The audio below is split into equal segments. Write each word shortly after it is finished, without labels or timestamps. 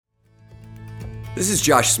This is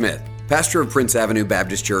Josh Smith, pastor of Prince Avenue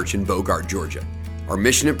Baptist Church in Bogart, Georgia. Our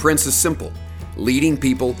mission at Prince is simple, leading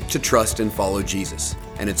people to trust and follow Jesus.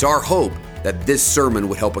 And it's our hope that this sermon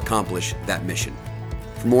would help accomplish that mission.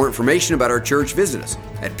 For more information about our church, visit us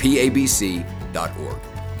at pabc.org.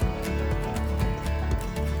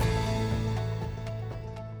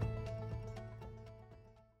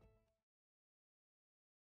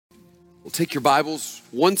 Well, take your Bibles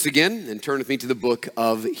once again and turn with me to the book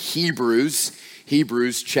of Hebrews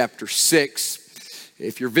chapter 6.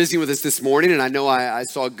 If you're visiting with us this morning, and I know I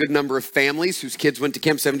saw a good number of families whose kids went to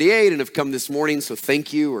Camp 78 and have come this morning, so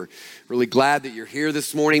thank you. We're really glad that you're here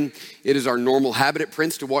this morning. It is our normal habit at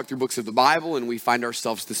Prince to walk through books of the Bible, and we find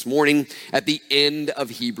ourselves this morning at the end of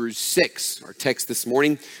Hebrews 6. Our text this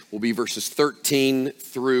morning will be verses 13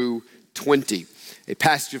 through 20. A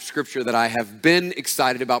passage of scripture that I have been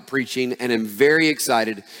excited about preaching and am very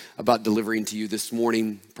excited about delivering to you this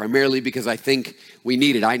morning, primarily because I think we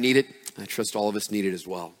need it. I need it. I trust all of us need it as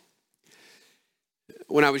well.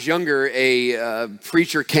 When I was younger, a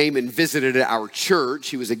preacher came and visited our church.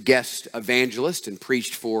 He was a guest evangelist and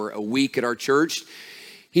preached for a week at our church.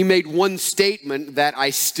 He made one statement that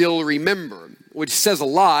I still remember, which says a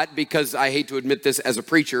lot because I hate to admit this as a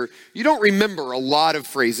preacher. You don't remember a lot of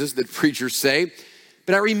phrases that preachers say,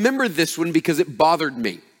 but I remember this one because it bothered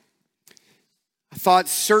me. I thought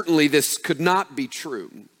certainly this could not be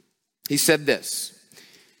true. He said this.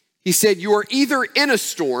 He said, you are either in a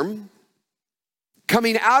storm,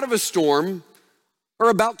 coming out of a storm, or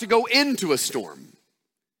about to go into a storm.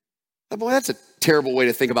 Boy, that's a terrible way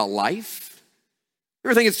to think about life.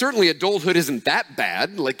 I think it's certainly adulthood isn't that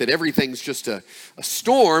bad, like that everything's just a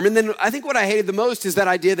storm. And then I think what I hated the most is that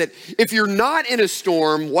idea that if you're not in a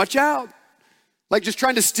storm, watch out. Like just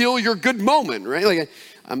trying to steal your good moment, right? Like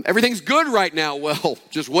everything's good right now. Well,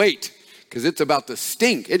 just wait, because it's about to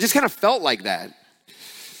stink. It just kind of felt like that.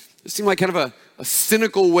 It seemed like kind of a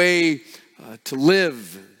cynical way to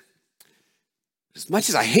live. As much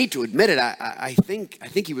as I hate to admit it, I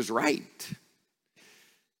think he was right.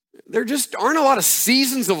 There just aren't a lot of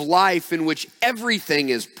seasons of life in which everything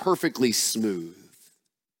is perfectly smooth.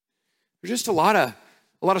 There's just a lot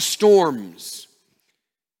of storms.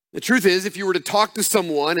 The truth is, if you were to talk to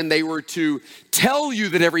someone and they were to tell you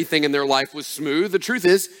that everything in their life was smooth, the truth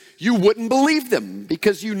is you wouldn't believe them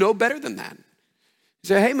because you know better than that. You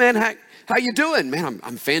say, hey man, how you doing? Man,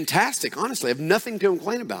 I'm fantastic. Honestly, I have nothing to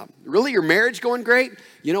complain about. Really, your marriage going great?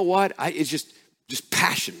 You know what? It's just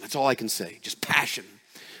passion. That's all I can say. Just passion.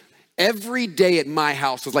 Every day at my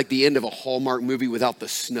house was like the end of a Hallmark movie without the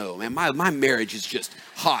snow. Man, my marriage is just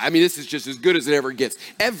hot. I mean, this is just as good as it ever gets.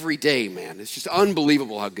 Every day, man. It's just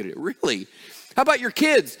unbelievable how good it is. Really. How about your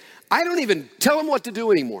kids? I don't even tell them what to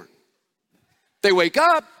do anymore. They wake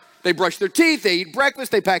up. They brush their teeth, they eat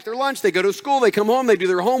breakfast, they pack their lunch, they go to school, they come home, they do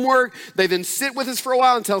their homework, they then sit with us for a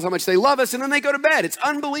while and tell us how much they love us, and then they go to bed. It's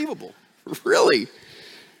unbelievable. Really.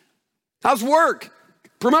 How's work?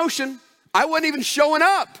 Promotion. I wasn't even showing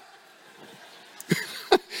up.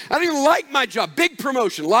 I don't even like my job. Big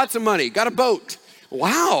promotion, lots of money, got a boat.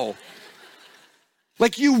 Wow.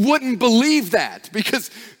 Like you wouldn't believe that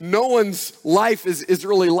because no one's life is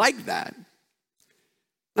really like that.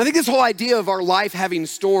 I think this whole idea of our life having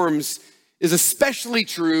storms is especially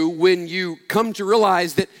true when you come to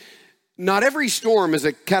realize that not every storm is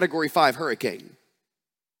a Category 5 hurricane.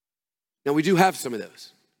 Now, we do have some of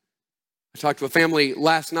those. I talked to a family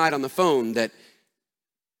last night on the phone that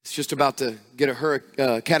is just about to get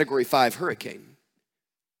a Category 5 hurricane.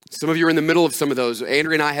 Some of you are in the middle of some of those.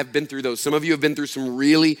 Andrea and I have been through those. Some of you have been through some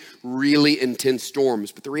really, really intense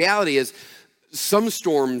storms. But the reality is, some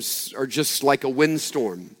storms are just like a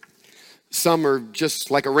windstorm. Some are just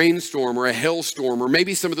like a rainstorm or a hailstorm, or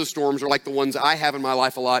maybe some of those storms are like the ones I have in my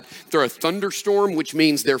life a lot. They're a thunderstorm, which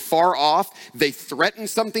means they're far off. They threaten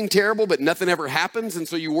something terrible, but nothing ever happens, and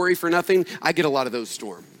so you worry for nothing. I get a lot of those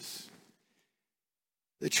storms.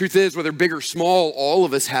 The truth is, whether big or small, all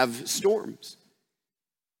of us have storms.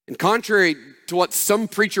 And contrary to what some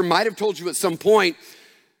preacher might have told you at some point,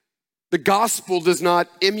 the gospel does not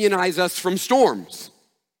immunize us from storms.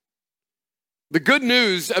 The good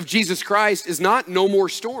news of Jesus Christ is not no more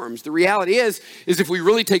storms. The reality is if we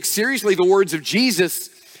really take seriously the words of Jesus,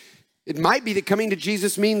 it might be that coming to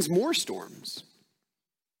Jesus means more storms.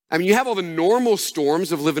 I mean, you have all the normal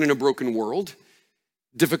storms of living in a broken world,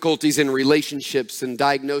 difficulties in relationships and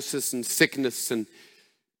diagnosis and sickness and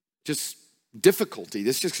just difficulty.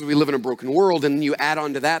 This is just because we live in a broken world, and you add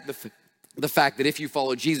on to that the fact that if you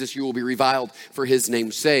follow Jesus, you will be reviled for his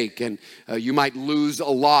name's sake. And you might lose a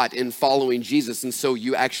lot in following Jesus. And so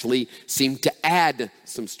you actually seem to add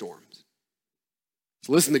some storms.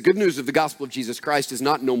 So listen, the good news of the gospel of Jesus Christ is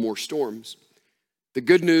not no more storms. The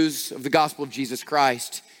good news of the gospel of Jesus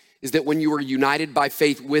Christ is that when you are united by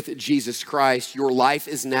faith with Jesus Christ, your life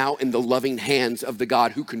is now in the loving hands of the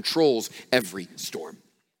God who controls every storm.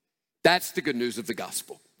 That's the good news of the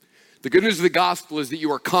gospel. The good news of the gospel is that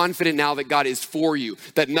you are confident now that God is for you,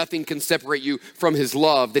 that nothing can separate you from his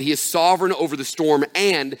love, that he is sovereign over the storm,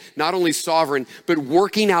 and not only sovereign, but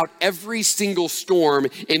working out every single storm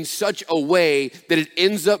in such a way that it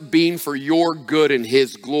ends up being for your good and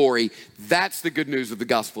his glory. That's the good news of the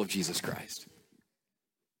gospel of Jesus Christ.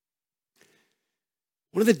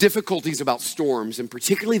 One of the difficulties about storms, and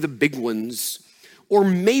particularly the big ones, or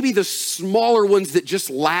maybe the smaller ones that just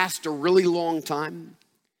last a really long time,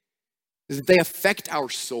 is that they affect our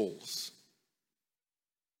souls.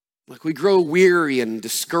 Like we grow weary and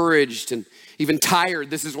discouraged and even tired.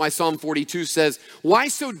 This is why Psalm 42 says, "Why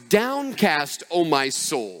so downcast, O my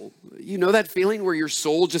soul?" You know that feeling where your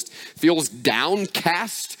soul just feels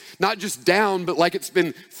downcast? Not just down, but like it's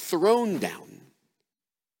been thrown down.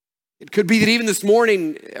 It could be that even this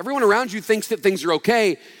morning, everyone around you thinks that things are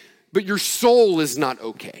okay, but your soul is not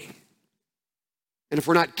okay. And if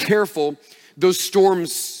we're not careful, those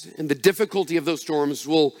storms and the difficulty of those storms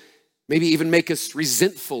will maybe even make us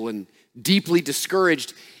resentful and deeply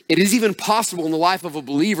discouraged. It is even possible in the life of a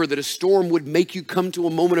believer that a storm would make you come to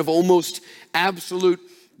a moment of almost absolute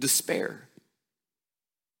despair.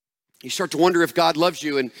 You start to wonder if God loves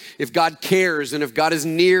you and if God cares and if God is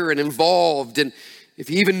near and involved and if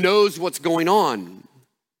he even knows what's going on.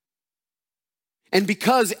 And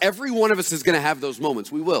because every one of us is going to have those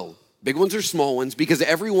moments, we will. Big ones or small ones, because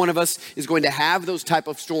every one of us is going to have those type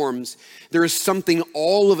of storms. There is something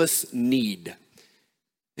all of us need.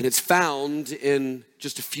 And it's found in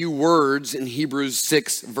just a few words in Hebrews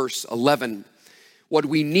 6, verse 11. What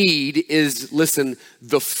we need is, listen,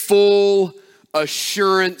 the full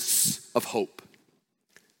assurance of hope.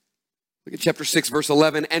 Look at chapter 6, verse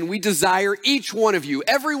 11. "And we desire each one of you,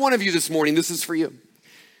 every one of you this morning," this is for you,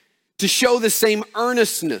 "to show the same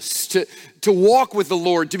earnestness, to walk with the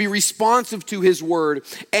Lord, to be responsive to his word,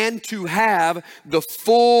 and to have the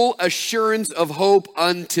full assurance of hope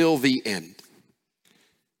until the end."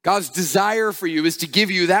 God's desire for you is to give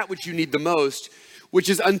you that which you need the most, which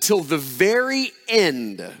is until the very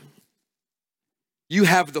end, you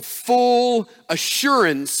have the full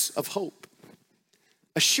assurance of hope.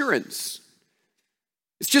 Assurance.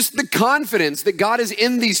 It's just the confidence that God is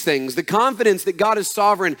in these things, the confidence that God is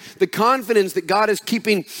sovereign, the confidence that God is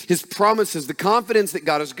keeping his promises, the confidence that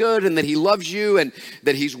God is good and that he loves you and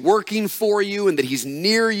that he's working for you and that he's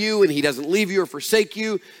near you and he doesn't leave you or forsake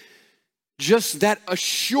you. Just that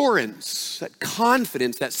assurance, that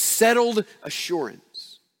confidence, that settled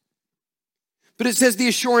assurance. But it says the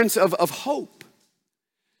assurance of hope.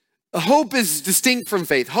 Hope is distinct from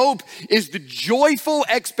faith. Hope is the joyful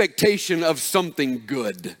expectation of something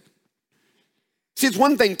good. See, it's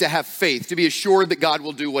one thing to have faith, to be assured that God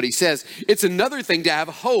will do what he says. It's another thing to have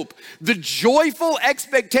hope, the joyful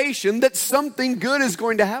expectation that something good is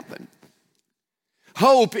going to happen.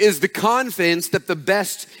 Hope is the confidence that the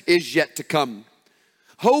best is yet to come.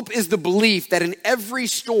 Hope is the belief that in every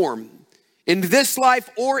storm, in this life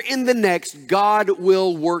or in the next, God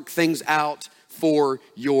will work things out for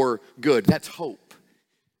your good. That's hope.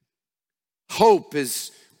 Hope is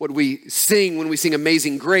what we sing when we sing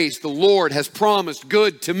Amazing Grace. The Lord has promised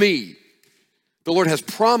good to me. The Lord has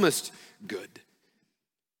promised good.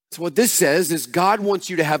 So what this says is God wants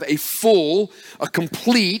you to have a full, a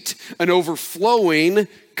complete, an overflowing,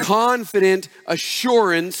 confident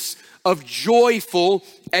assurance of joyful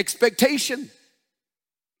expectation.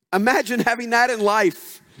 Imagine having that in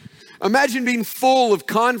life. Imagine being full of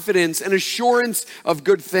confidence and assurance of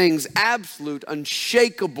good things, absolute,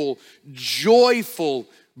 unshakable, joyful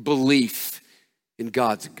belief in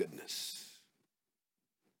God's goodness.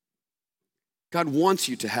 God wants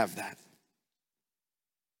you to have that.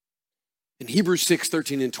 And Hebrews 6,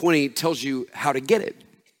 13 and 20 tells you how to get it.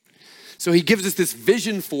 So he gives us this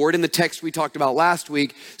vision for it in the text we talked about last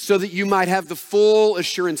week so that you might have the full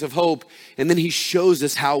assurance of hope. And then he shows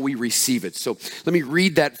us how we receive it. So let me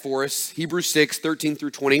read that for us. Hebrews 6, 13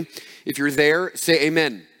 through 20. If you're there, say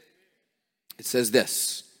amen. It says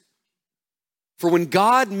this: "For when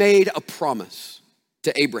God made a promise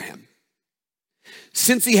to Abraham,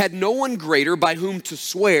 since he had no one greater by whom to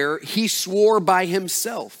swear, he swore by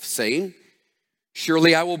himself, saying,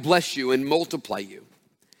 'Surely I will bless you and multiply you.'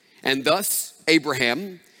 And thus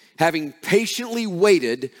Abraham, having patiently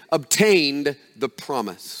waited, obtained the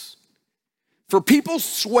promise. For people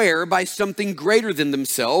swear by something greater than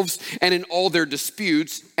themselves, and in all their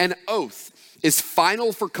disputes, an oath is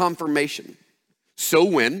final for confirmation. So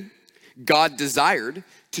when God desired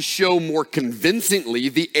to show more convincingly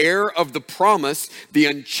the heir of the promise, the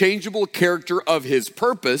unchangeable character of his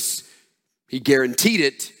purpose, he guaranteed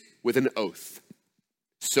it with an oath.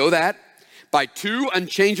 So that by two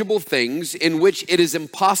unchangeable things in which it is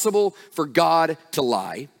impossible for God to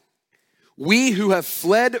lie, we who have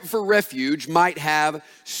fled for refuge might have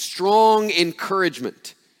strong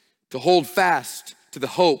encouragement to hold fast to the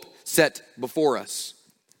hope set before us.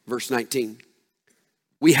 Verse 19.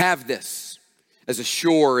 We have this as a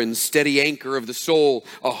sure and steady anchor of the soul,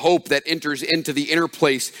 a hope that enters into the inner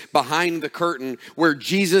place behind the curtain where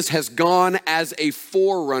Jesus has gone as a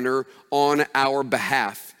forerunner on our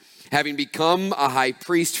behalf, having become a high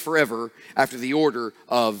priest forever after the order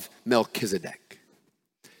of Melchizedek.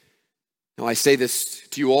 Now, I say this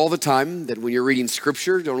to you all the time, that when you're reading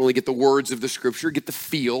Scripture, don't only get the words of the Scripture, get the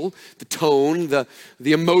feel, the tone, the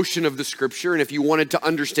emotion of the Scripture. And if you wanted to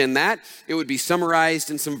understand that, it would be summarized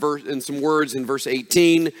in some words in verse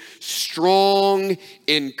 18. Strong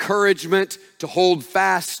encouragement to hold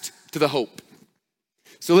fast to the hope.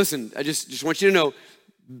 So listen, I just want you to know,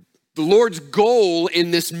 the Lord's goal in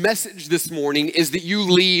this message this morning is that you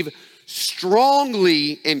leave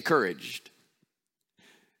strongly encouraged.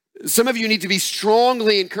 Some of you need to be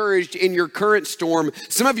strongly encouraged in your current storm.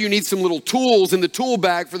 Some of you need some little tools in the tool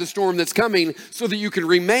bag for the storm that's coming so that you can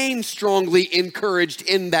remain strongly encouraged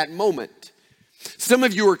in that moment. Some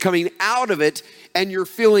of you are coming out of it and you're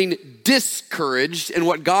feeling discouraged, and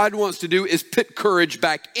what God wants to do is put courage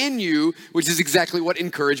back in you, which is exactly what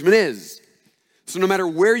encouragement is. So no matter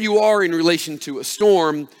where you are in relation to a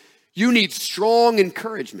storm, you need strong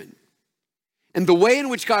encouragement. And the way in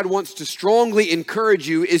which God wants to strongly encourage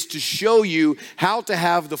you is to show you how to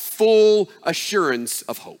have the full assurance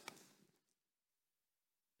of hope.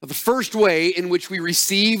 The first way in which we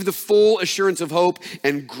receive the full assurance of hope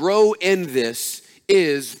and grow in this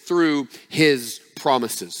is through his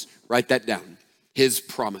promises. Write that down. His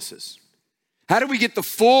promises. How do we get the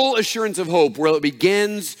full assurance of hope? Well, it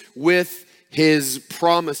begins with his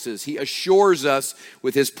promises. He assures us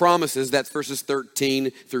with his promises. That's verses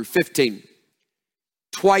 13 through 15.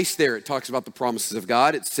 Twice there it talks about the promises of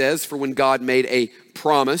God. It says, for when God made a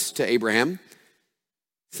promise to Abraham,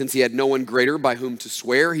 since he had no one greater by whom to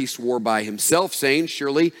swear, he swore by himself, saying,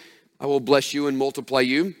 surely I will bless you and multiply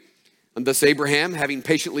you. And thus Abraham, having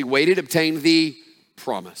patiently waited, obtained the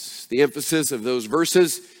promise. The emphasis of those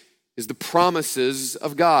verses is the promises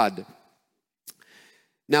of God.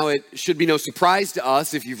 Now, it should be no surprise to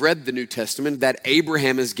us, if you've read the New Testament, that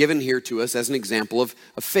Abraham is given here to us as an example of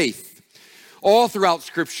faith. All throughout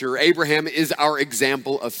Scripture, Abraham is our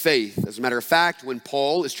example of faith. As a matter of fact, when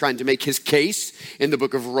Paul is trying to make his case in the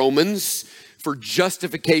book of Romans for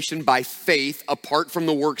justification by faith apart from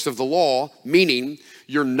the works of the law, meaning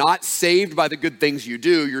you're not saved by the good things you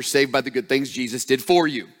do, you're saved by the good things Jesus did for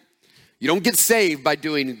you. You don't get saved by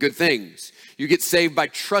doing good things. You get saved by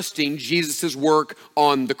trusting Jesus' work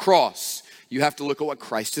on the cross. You have to look at what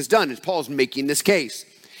Christ has done, and Paul's making this case.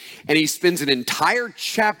 And he spends an entire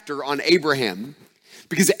chapter on Abraham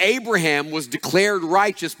because Abraham was declared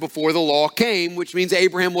righteous before the law came, which means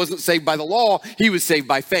Abraham wasn't saved by the law, he was saved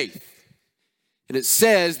by faith. And it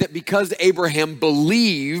says that because Abraham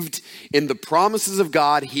believed in the promises of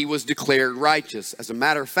God, he was declared righteous. As a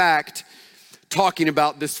matter of fact, talking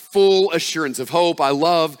about this full assurance of hope, I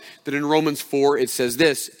love that in Romans 4 it says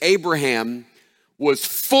this, Abraham was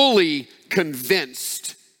fully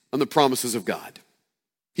convinced on the promises of God.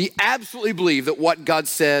 He absolutely believed that what God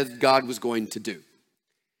said God was going to do.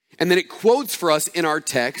 And then it quotes for us in our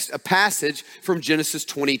text a passage from Genesis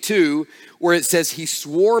 22 where it says, he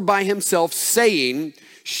swore by himself saying,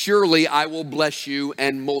 surely I will bless you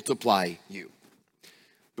and multiply you.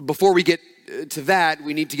 But before we get to that,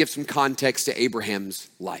 we need to give some context to Abraham's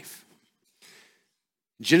life.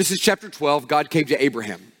 Genesis chapter 12, God came to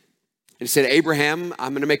Abraham and said, Abraham,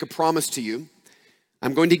 I'm going to make a promise to you.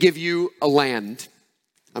 I'm going to give you a land.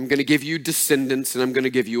 I'm going to give you descendants, and I'm going to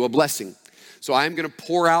give you a blessing. So I'm going to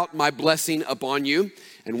pour out my blessing upon you.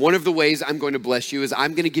 And one of the ways I'm going to bless you is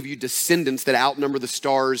I'm going to give you descendants that outnumber the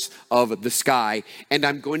stars of the sky, and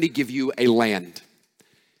I'm going to give you a land.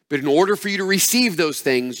 But in order for you to receive those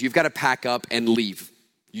things, you've got to pack up and leave.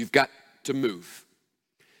 You've got to move.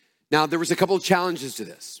 Now, there was a couple of challenges to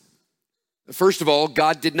this. First of all,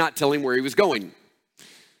 God did not tell him where he was going.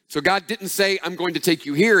 So God didn't say, I'm going to take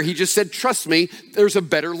you here. He just said, trust me, there's a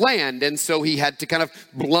better land. And so he had to kind of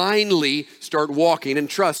blindly start walking and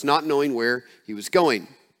trust, not knowing where he was going.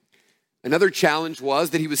 Another challenge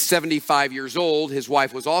was that he was 75 years old. His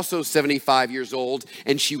wife was also 75 years old,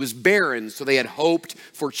 and she was barren. So they had hoped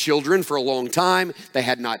for children for a long time. They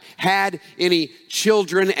had not had any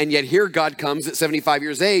children, and yet here God comes at 75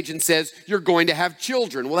 years of age and says, you're going to have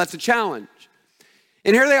children. Well, that's a challenge.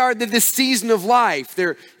 And here they are at this season of life.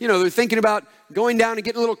 They're thinking about going down and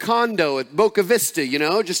getting a little condo at Boca Vista,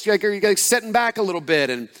 just like sitting back a little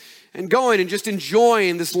bit and going and just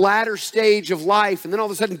enjoying this latter stage of life. And then all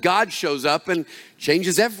of a sudden God shows up and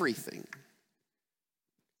changes everything.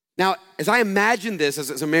 Now, as I imagine this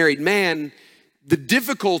as a married man, the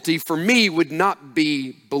difficulty for me would not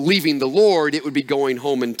be believing the Lord. It would be going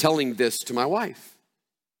home and telling this to my wife.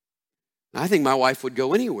 I think my wife would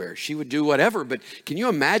go anywhere. She would do whatever. But can you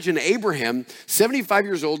imagine Abraham, 75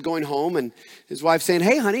 years old, going home and his wife saying,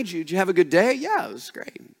 hey, honey, did you have a good day? Yeah, it was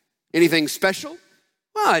great. Anything special?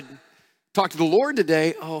 Well, I talked to the Lord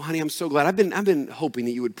today. Oh, honey, I'm so glad. I've been hoping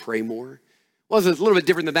that you would pray more. Well, it was a little bit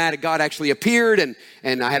different than that. God actually appeared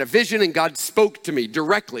and I had a vision and God spoke to me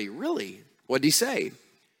directly. Really? What did he say?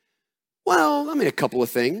 Well, a couple of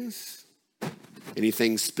things.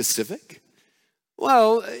 Anything specific?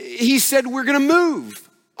 Well, he said we're going to move.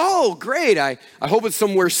 Oh, great. I hope it's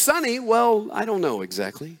somewhere sunny. Well, I don't know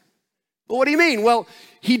exactly. Well, what do you mean? Well,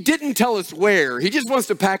 he didn't tell us where. He just wants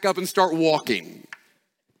to pack up and start walking.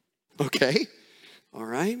 Okay, all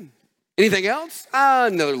right. Anything else?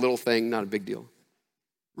 Another little thing, not a big deal.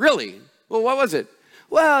 Really? Well, what was it?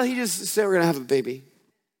 Well, he just said we're gonna have a baby.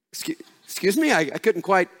 Excuse me? I couldn't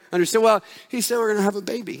quite understand. Well, he said we're gonna have a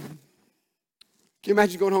baby. Can you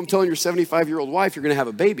imagine going home telling your 75-year-old wife you're gonna have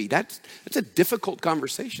a baby? That's a difficult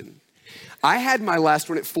conversation. I had my last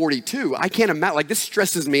one at 42. I can't imagine, this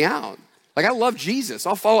stresses me out. I love Jesus.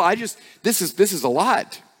 I'll follow, this is a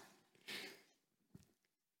lot.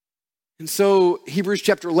 And so Hebrews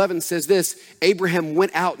chapter 11 says this, Abraham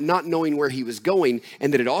went out not knowing where he was going,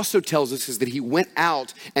 and that it also tells us is that he went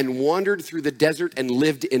out and wandered through the desert and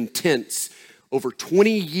lived in tents over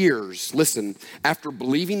 20 years, listen, after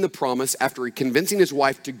believing the promise, after convincing his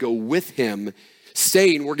wife to go with him,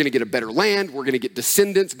 saying we're gonna get a better land, we're gonna get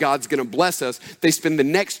descendants, God's gonna bless us. They spend the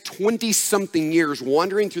next 20-something years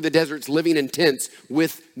wandering through the deserts, living in tents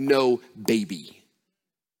with no baby.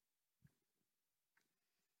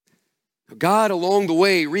 God along the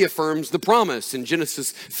way reaffirms the promise. In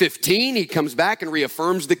Genesis 15, he comes back and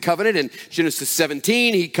reaffirms the covenant. In Genesis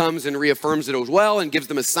 17, he comes and reaffirms it as well and gives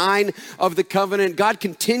them a sign of the covenant. God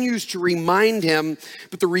continues to remind him,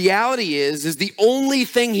 but the reality is the only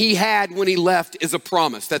thing he had when he left is a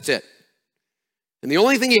promise. That's it. And the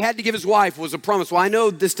only thing he had to give his wife was a promise. Well, I know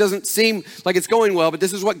this doesn't seem like it's going well, but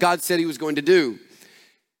this is what God said he was going to do.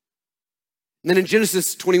 And then in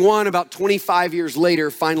Genesis 21, about 25 years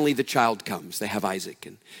later, finally the child comes. They have Isaac,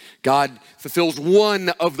 and God fulfills one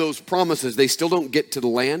of those promises. They still don't get to the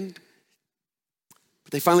land,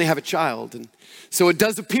 but they finally have a child. And so it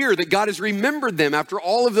does appear that God has remembered them after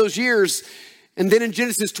all of those years. And then in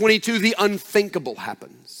Genesis 22, the unthinkable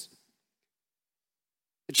happens.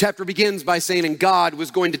 The chapter begins by saying, and God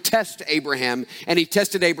was going to test Abraham, and he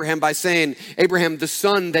tested Abraham by saying, Abraham, the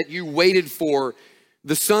son that you waited for,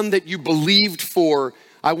 the son that you believed for,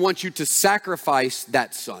 I want you to sacrifice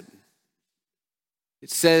that son. It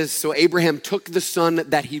says, so Abraham took the son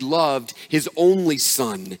that he loved, his only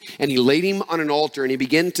son, and he laid him on an altar and he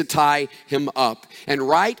began to tie him up. And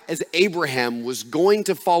right as Abraham was going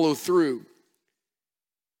to follow through,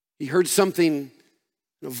 he heard something,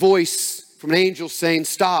 a voice from an angel saying,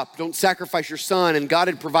 stop, don't sacrifice your son. And God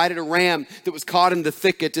had provided a ram that was caught in the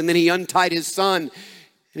thicket, and then he untied his son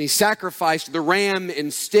and he sacrificed the ram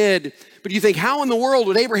instead. But you think, how in the world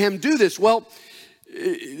would Abraham do this? Well,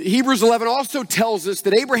 Hebrews 11 also tells us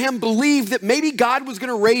that Abraham believed that maybe God was going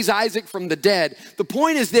to raise Isaac from the dead. The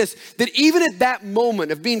point is this, that even at that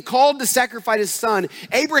moment of being called to sacrifice his son,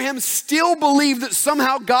 Abraham still believed that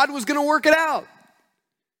somehow God was going to work it out.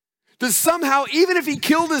 That somehow, even if he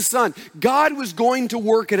killed his son, God was going to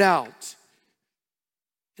work it out.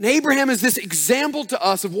 And Abraham is this example to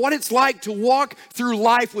us of what it's like to walk through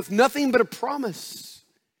life with nothing but a promise.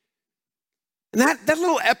 And that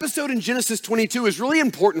little episode in Genesis 22 is really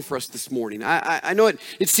important for us this morning. I know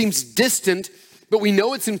it seems distant, but we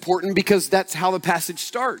know it's important because that's how the passage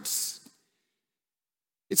starts.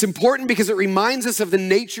 It's important because it reminds us of the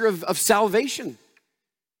nature of salvation.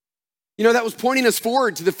 You know, that was pointing us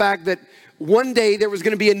forward to the fact that one day there was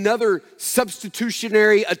going to be another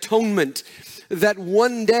substitutionary atonement, that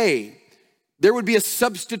one day there would be a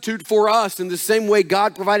substitute for us in the same way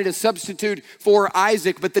God provided a substitute for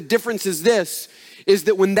Isaac. But the difference is this, is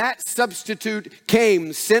that when that substitute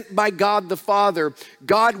came, sent by God the Father,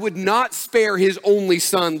 God would not spare his only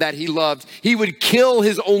son that he loved. He would kill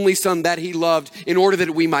his only son that he loved in order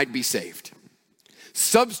that we might be saved.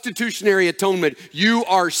 Substitutionary atonement. You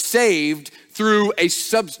are saved through a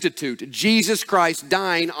substitute, Jesus Christ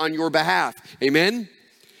dying on your behalf. Amen?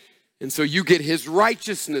 And so you get his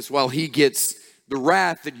righteousness while he gets the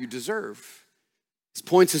wrath that you deserve. This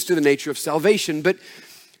points us to the nature of salvation, but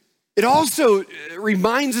it also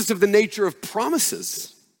reminds us of the nature of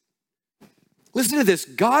promises. Listen to this.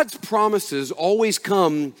 God's promises always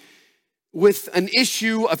come with an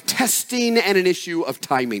issue of testing and an issue of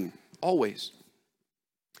timing. Always.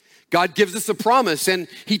 God gives us a promise and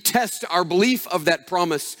he tests our belief of that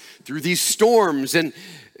promise through these storms. And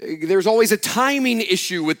there's always a timing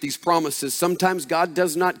issue with these promises. Sometimes God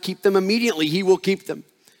does not keep them immediately. He will keep them.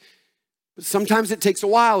 But sometimes it takes a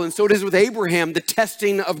while, and so it is with Abraham, the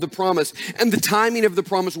testing of the promise and the timing of the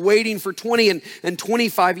promise, waiting for 20 and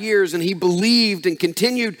 25 years, and he believed and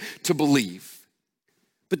continued to believe.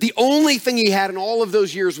 But the only thing he had in all of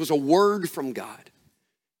those years was a word from God.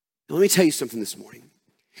 Now, let me tell you something this morning.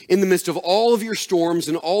 In the midst of all of your storms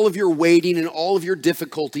and all of your waiting and all of your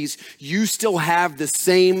difficulties, you still have the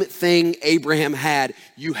same thing Abraham had.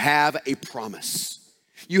 You have a promise.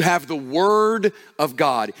 You have the word of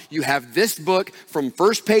God. You have this book from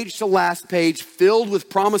first page to last page filled with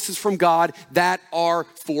promises from God that are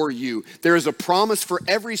for you. There is a promise for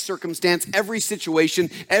every circumstance, every situation,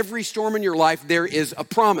 every storm in your life. There is a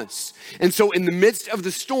promise. And so in the midst of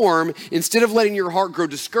the storm, instead of letting your heart grow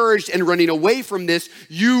discouraged and running away from this,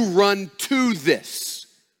 you run to this.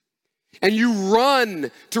 And you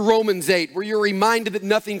run to Romans 8, where you're reminded that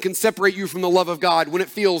nothing can separate you from the love of God when it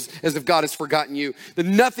feels as if God has forgotten you. That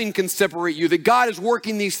nothing can separate you, that God is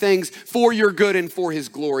working these things for your good and for his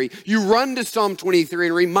glory. You run to Psalm 23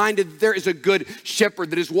 and reminded that there is a good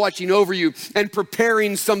shepherd that is watching over you and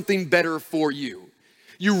preparing something better for you.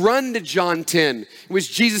 You run to John 10, in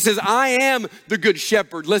which Jesus says, I am the good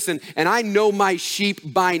shepherd. Listen, and I know my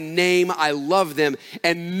sheep by name. I love them,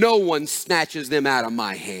 and no one snatches them out of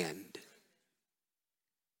my hand.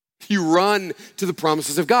 You run to the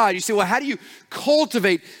promises of God. You say, well, how do you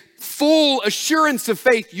cultivate full assurance of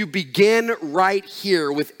faith? You begin right here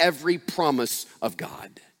with every promise of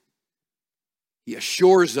God. He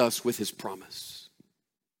assures us with his promise.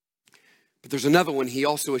 But there's another one. He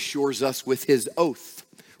also assures us with his oath.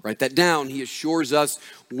 Write that down. He assures us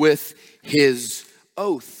with his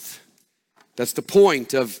oath. That's the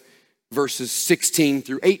point of verses 16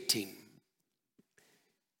 through 18.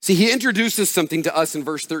 See, he introduces something to us in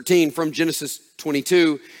verse 13 from Genesis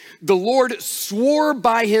 22. The Lord swore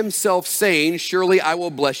by himself, saying, surely I will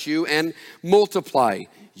bless you and multiply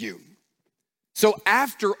you. So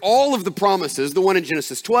after all of the promises, the one in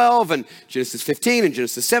Genesis 12 and Genesis 15 and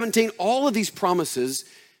Genesis 17, all of these promises,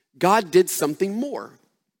 God did something more.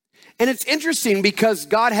 And it's interesting because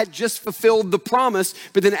God had just fulfilled the promise,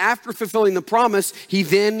 but then after fulfilling the promise, he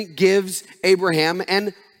then gives Abraham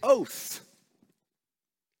an oath.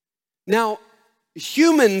 Now,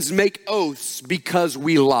 humans make oaths because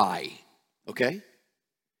we lie, okay?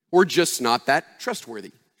 We're just not that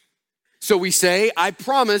trustworthy. So we say, I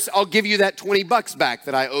promise I'll give you that $20 back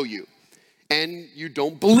that I owe you. And you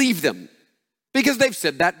don't believe them because they've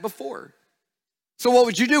said that before. So what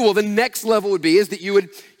would you do? Well, the next level would be is that you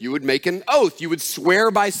would make an oath. You would swear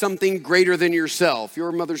by something greater than yourself,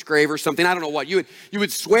 your mother's grave or something. I don't know what. You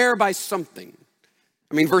would swear by something.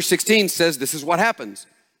 I mean, verse 16 says this is what happens.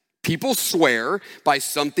 People swear by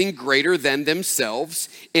something greater than themselves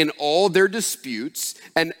in all their disputes.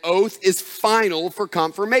 An oath is final for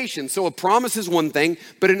confirmation. So a promise is one thing,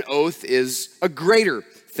 but an oath is a greater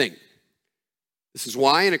thing. This is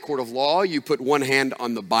why in a court of law, you put one hand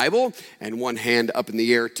on the Bible and one hand up in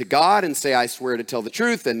the air to God and say, I swear to tell the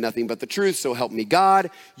truth and nothing but the truth, so help me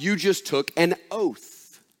God. You just took an oath.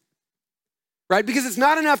 Right? Because it's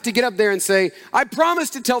not enough to get up there and say, I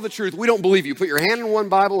promise to tell the truth. We don't believe you. Put your hand in one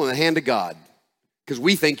Bible and the hand of God because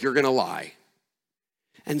we think you're going to lie.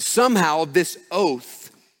 And somehow this oath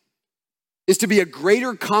is to be a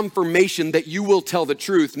greater confirmation that you will tell the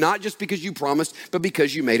truth, not just because you promised, but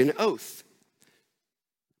because you made an oath.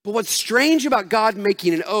 But what's strange about God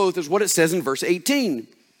making an oath is what it says in verse 18.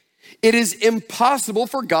 It is impossible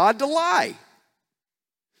for God to lie.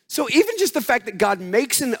 So even just the fact that God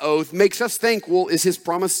makes an oath makes us think, well, is his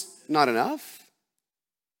promise not enough?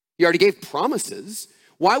 He already gave promises.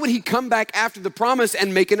 Why would he come back after the promise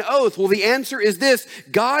and make an oath? Well, the answer is this.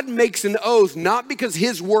 God makes an oath not because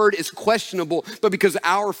his word is questionable, but because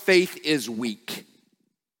our faith is weak.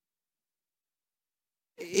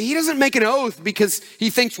 he doesn't make an oath because he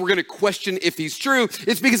thinks we're going to question if he's true.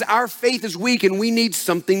 It's because our faith is weak and we need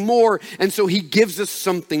something more. And so he gives us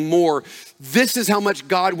something more. This is how much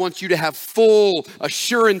God wants you to have full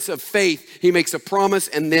assurance of faith. He makes a promise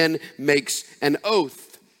and then makes an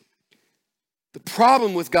oath. The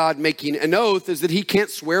problem with God making an oath is that he can't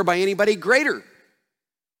swear by anybody greater.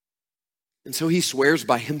 And so he swears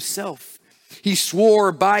by himself. He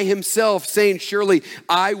swore by himself, saying, surely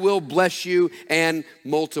I will bless you and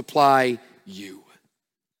multiply you.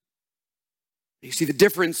 You see, the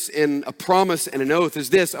difference in a promise and an oath is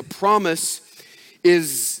this. A promise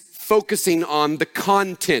is focusing on the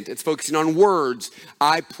content. It's focusing on words.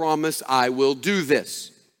 I promise I will do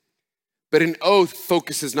this. But an oath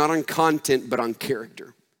focuses not on content, but on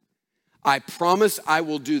character. I promise I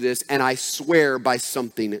will do this, and I swear by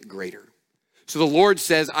something greater. So the Lord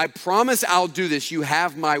says, I promise I'll do this. You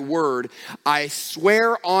have my word. I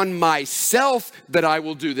swear on myself that I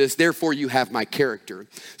will do this. Therefore, you have my character.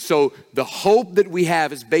 So the hope that we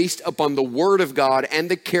have is based upon the word of God and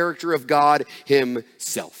the character of God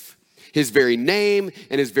himself. His very name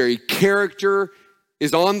and his very character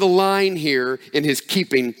is on the line here in his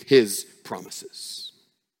keeping his promises.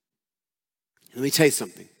 Let me tell you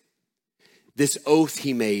something. This oath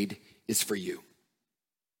he made is for you.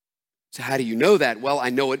 So how do you know that? Well, I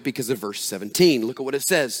know it because of verse 17. Look at what it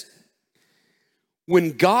says.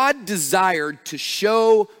 When God desired to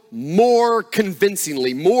show more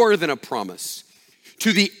convincingly, more than a promise,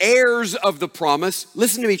 to the heirs of the promise,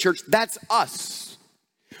 listen to me, church, that's us.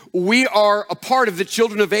 We are a part of the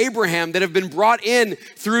children of Abraham that have been brought in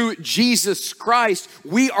through Jesus Christ.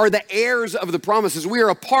 We are the heirs of the promises. We are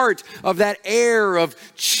a part of that heir of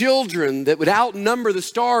children that would outnumber the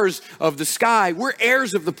stars of the sky. We're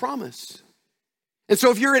heirs of the promise. And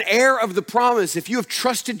so if you're an heir of the promise, if you have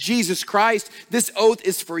trusted Jesus Christ, this oath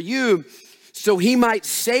is for you. So he might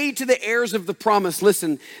say to the heirs of the promise,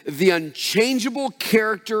 listen, the unchangeable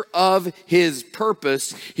character of his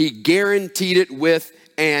purpose, he guaranteed it with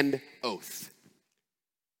an oath.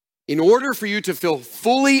 In order for you to feel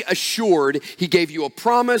fully assured, he gave you a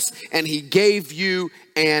promise and he gave you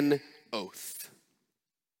an oath.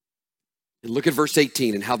 And look at verse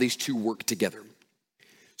 18 and how these two work together.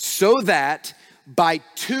 So that by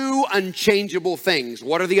two unchangeable things.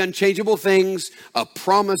 What are the unchangeable things? A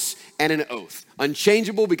promise and an oath.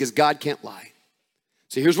 Unchangeable because God can't lie.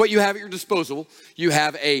 So here's what you have at your disposal. You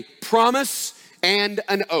have a promise and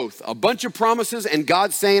an oath, a bunch of promises, and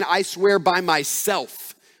God saying, I swear by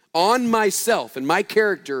myself, on myself and my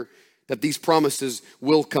character, that these promises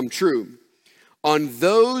will come true. On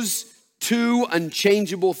those two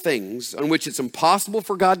unchangeable things on which it's impossible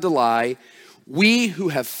for God to lie, we who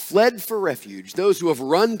have fled for refuge, those who have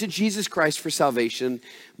run to Jesus Christ for salvation,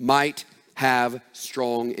 might have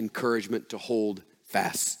strong encouragement to hold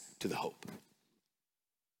fast to the hope.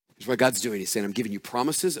 Here's what God's doing. He's saying, I'm giving you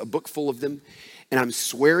promises, a book full of them, and I'm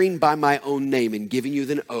swearing by my own name and giving you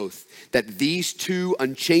an oath that these two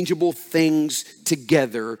unchangeable things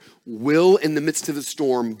together will, in the midst of the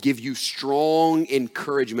storm, give you strong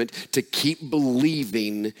encouragement to keep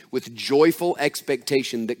believing with joyful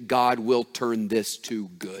expectation that God will turn this to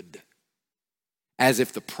good. As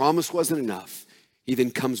if the promise wasn't enough, he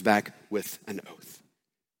then comes back with an oath.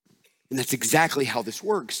 And that's exactly how this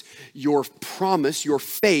works. Your promise, your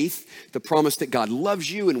faith, the promise that God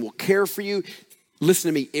loves you and will care for you, listen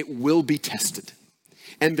to me, it will be tested.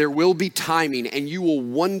 And there will be timing, and you will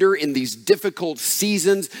wonder in these difficult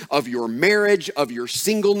seasons of your marriage, of your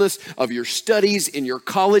singleness, of your studies, in your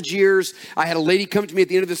college years. I had a lady come to me at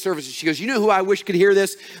the end of the service, and she goes, you know who I wish could hear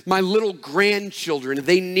this? My little grandchildren.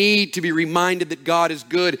 They need to be reminded that God is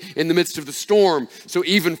good in the midst of the storm. So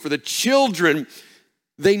even for the children,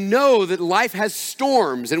 they know that life has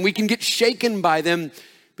storms, and we can get shaken by them.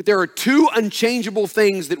 But there are two unchangeable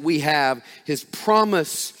things that we have, his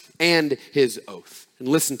promise and his oath. And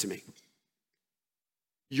listen to me.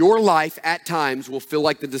 Your life at times will feel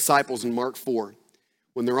like the disciples in Mark 4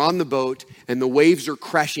 when they're on the boat and the waves are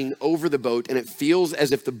crashing over the boat and it feels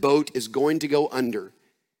as if the boat is going to go under.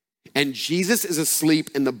 And Jesus is asleep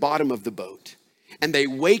in the bottom of the boat. And they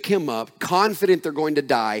wake him up confident they're going to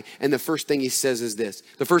die. And the first thing he says is this.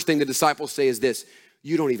 The first thing the disciples say is this.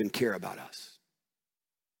 You don't even care about us.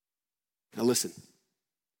 Now listen.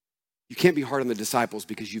 You can't be hard on the disciples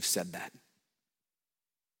because you've said that.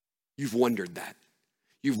 You've wondered that.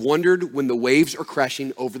 You've wondered when the waves are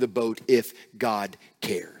crashing over the boat if God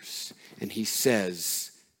cares. And he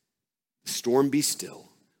says, storm be still.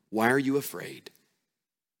 Why are you afraid?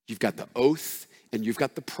 You've got the oath and you've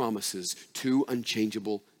got the promises, two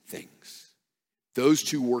unchangeable things. those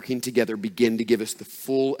two working together begin to give us the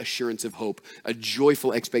full assurance of hope, a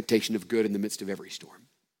joyful expectation of good in the midst of every storm.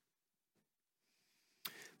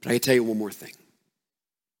 But I can tell you one more thing.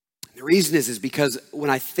 The reason is because when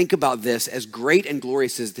I think about this, as great and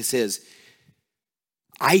glorious as this is,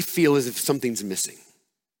 I feel as if something's missing.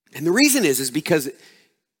 And the reason is because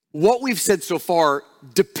what we've said so far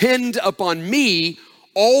depend upon me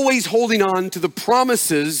always holding on to the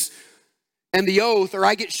promises and the oath, or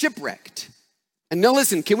I get shipwrecked. And now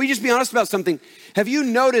listen, can we just be honest about something? Have you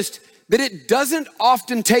noticed that it doesn't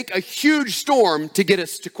often take a huge storm to get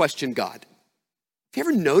us to question God? Have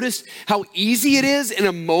you ever noticed how easy it is in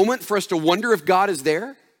a moment for us to wonder if God is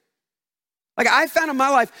there? Like I found in my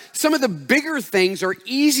life, some of the bigger things are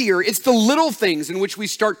easier. It's the little things in which we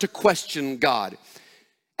start to question God.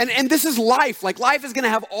 And this is life. Like life is gonna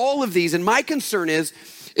have all of these. And my concern is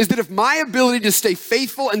that if my ability to stay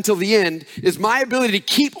faithful until the end is my ability to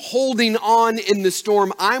keep holding on in the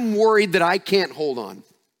storm, I'm worried that I can't hold on.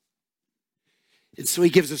 And so he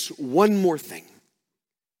gives us one more thing.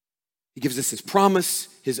 He gives us his promise,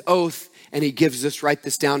 his oath, and he gives us, write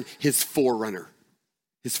this down, his forerunner.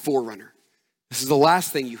 His forerunner. This is the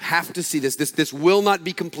last thing. You have to see this. This will not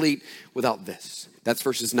be complete without this. That's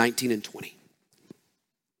verses 19 and 20.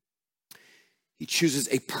 He chooses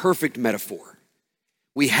a perfect metaphor.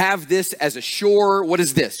 We have this as a sure, what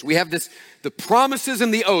is this? We have this, the promises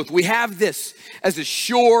and the oath. We have this as a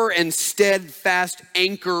sure and steadfast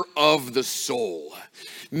anchor of the soul.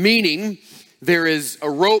 Meaning, there is a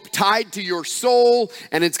rope tied to your soul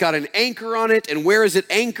and it's got an anchor on it. And where is it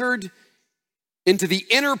anchored? Into the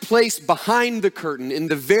inner place behind the curtain, in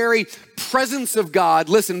the very presence of God.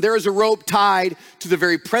 Listen, there is a rope tied to the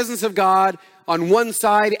very presence of God on one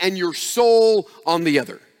side and your soul on the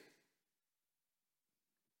other.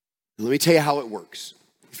 And let me tell you how it works.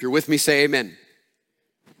 If you're with me, say amen.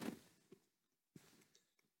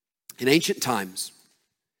 In ancient times,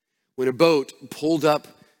 when a boat pulled up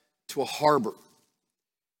to a harbor,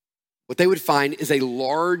 what they would find is a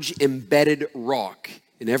large embedded rock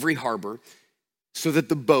in every harbor so that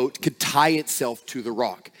the boat could tie itself to the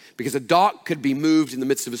rock. Because a dock could be moved in the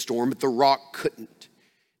midst of a storm, but the rock couldn't.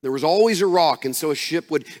 There was always a rock, and so a ship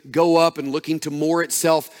would go up and looking to moor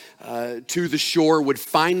itself to the shore would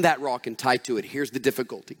find that rock and tie to it. Here's the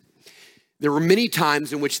difficulty. There were many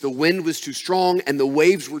times in which the wind was too strong and the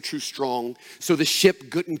waves were too strong, so the ship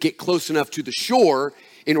couldn't get close enough to the shore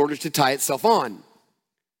in order to tie itself on.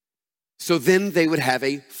 So then they would have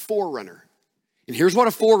a forerunner. And here's what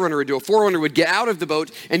a forerunner would do. A forerunner would get out of the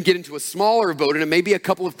boat and get into a smaller boat, and it may be a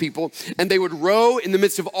couple of people, and they would row in the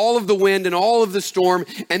midst of all of the wind and all of the storm,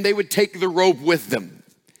 and they would take the rope with them.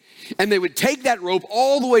 And they would take that rope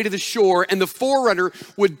all the way to the shore, and the forerunner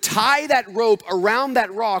would tie that rope around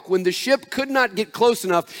that rock when the ship could not get close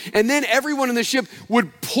enough, and then everyone in the ship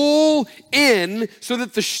would pull in so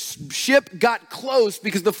that the ship got close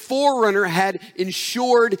because the forerunner had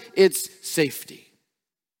ensured its safety.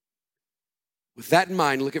 With that in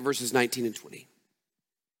mind, look at verses 19 and 20.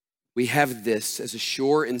 We have this as a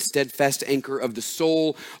sure and steadfast anchor of the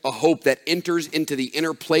soul, a hope that enters into the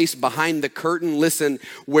inner place behind the curtain. Listen,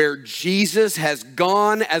 where Jesus has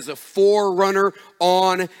gone as a forerunner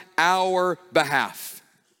on our behalf.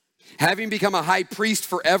 Having become a high priest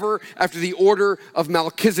forever after the order of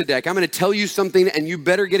Melchizedek. I'm going to tell you something and you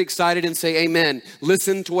better get excited and say amen.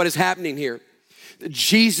 Listen to what is happening here.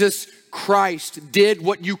 Jesus Christ did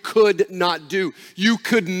what you could not do. You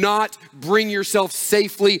could not bring yourself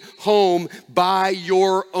safely home by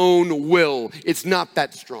your own will. It's not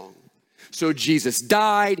that strong. So Jesus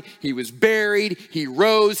died, he was buried, he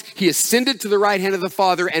rose, he ascended to the right hand of the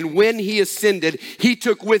Father, and when he ascended, he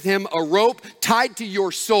took with him a rope tied to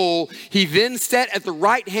your soul. He then sat at the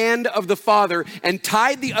right hand of the Father and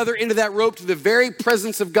tied the other end of that rope to the very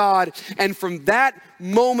presence of God. And from that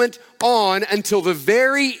moment on until the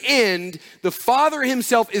very end, the Father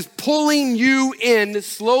himself is pulling you in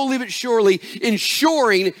slowly but surely,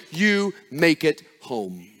 ensuring you make it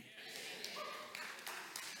home.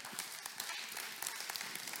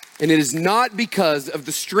 And it is not because of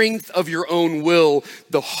the strength of your own will.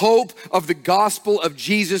 The hope of the gospel of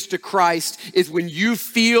Jesus to Christ is when you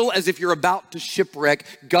feel as if you're about to shipwreck,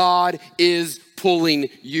 God is pulling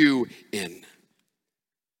you in.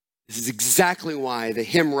 This is exactly why the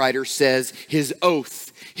hymn writer says his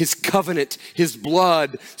oath, his covenant, his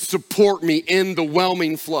blood support me in the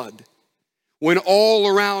whelming flood. When all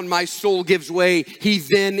around my soul gives way, he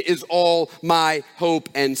then is all my hope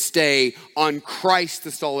and stay. On Christ,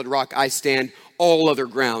 the solid rock, I stand. All other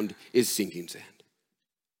ground is sinking sand.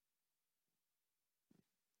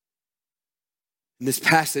 In this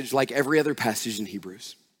passage, like every other passage in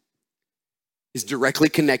Hebrews, is directly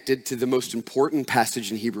connected to the most important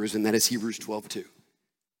passage in Hebrews, and that is Hebrews 12:2.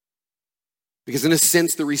 Because in a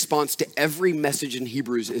sense, the response to every message in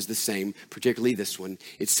Hebrews is the same, particularly this one.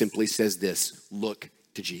 It simply says this: look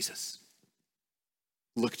to Jesus.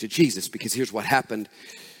 Look to Jesus, because here's what happened.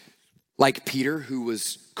 Like Peter, who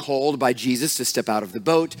was called by Jesus to step out of the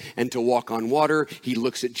boat and to walk on water, he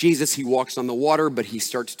looks at Jesus, he walks on the water, but he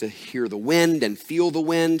starts to hear the wind and feel the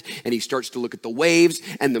wind, and he starts to look at the waves,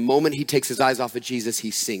 and the moment he takes his eyes off of Jesus,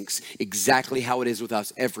 he sinks. Exactly how it is with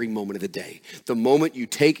us every moment of the day. The moment you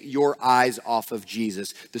take your eyes off of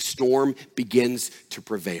Jesus, the storm begins to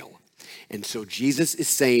prevail. And so Jesus is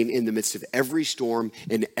saying, in the midst of every storm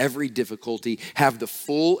and every difficulty, have the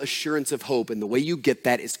full assurance of hope. And the way you get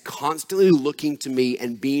that is constantly looking to me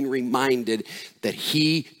and being reminded that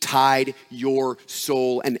he tied your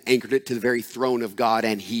soul and anchored it to the very throne of God,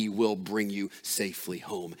 and he will bring you safely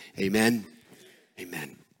home. Amen?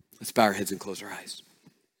 Amen. Let's bow our heads and close our eyes.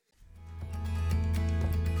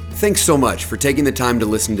 Thanks so much for taking the time to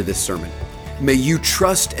listen to this sermon. May you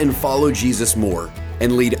trust and follow Jesus more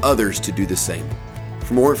and lead others to do the same.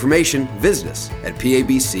 For more information, visit us at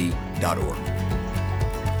pabc.org.